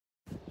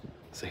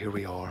So here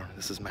we are.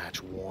 This is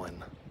match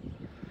 1.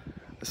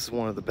 This is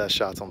one of the best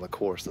shots on the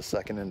course, the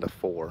second into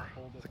 4.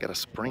 It's got a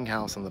spring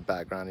house in the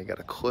background. You got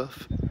a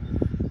cliff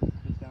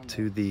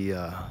to the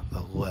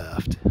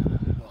left.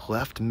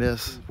 Left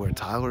miss where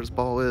Tyler's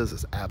ball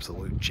is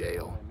absolute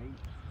jail.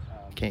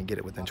 Can't get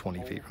it within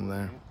 20 feet from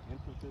there.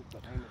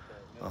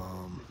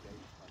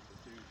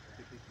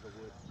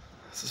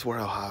 This is where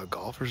Ohio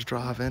Golfers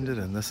Drive ended,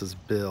 and this is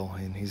Bill,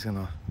 and he's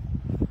gonna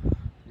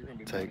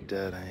take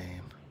dead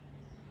aim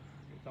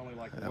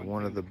at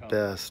one of the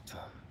best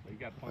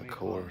on the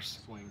course.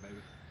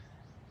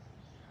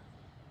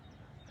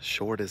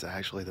 Short is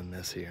actually the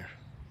miss here,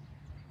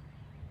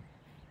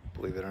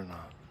 believe it or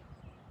not.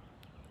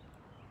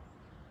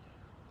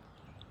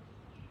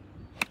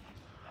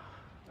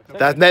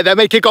 That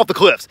may kick off the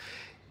cliffs.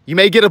 You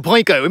may get a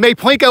Plinko. We may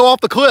Plinko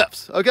off the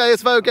cliffs. Okay,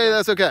 it's okay.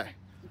 That's okay.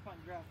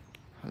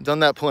 I've done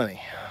that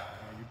plenty.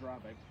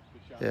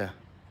 Yeah.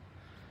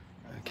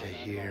 Okay,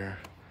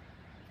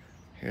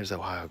 here's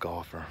Ohio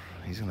Golfer.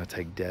 He's gonna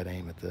take dead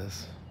aim at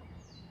this.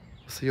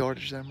 What's the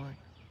yardage there, Mike?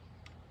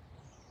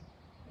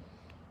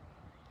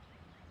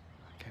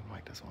 Okay,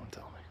 Mike doesn't want to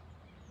tell me.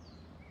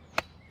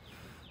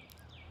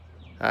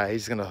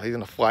 He's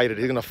gonna flight it.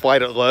 He's gonna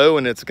flight it low,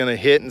 and it's gonna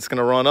hit, and it's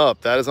gonna run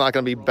up. That is not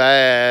gonna be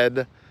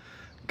bad.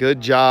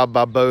 Good job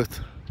by both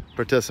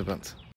participants.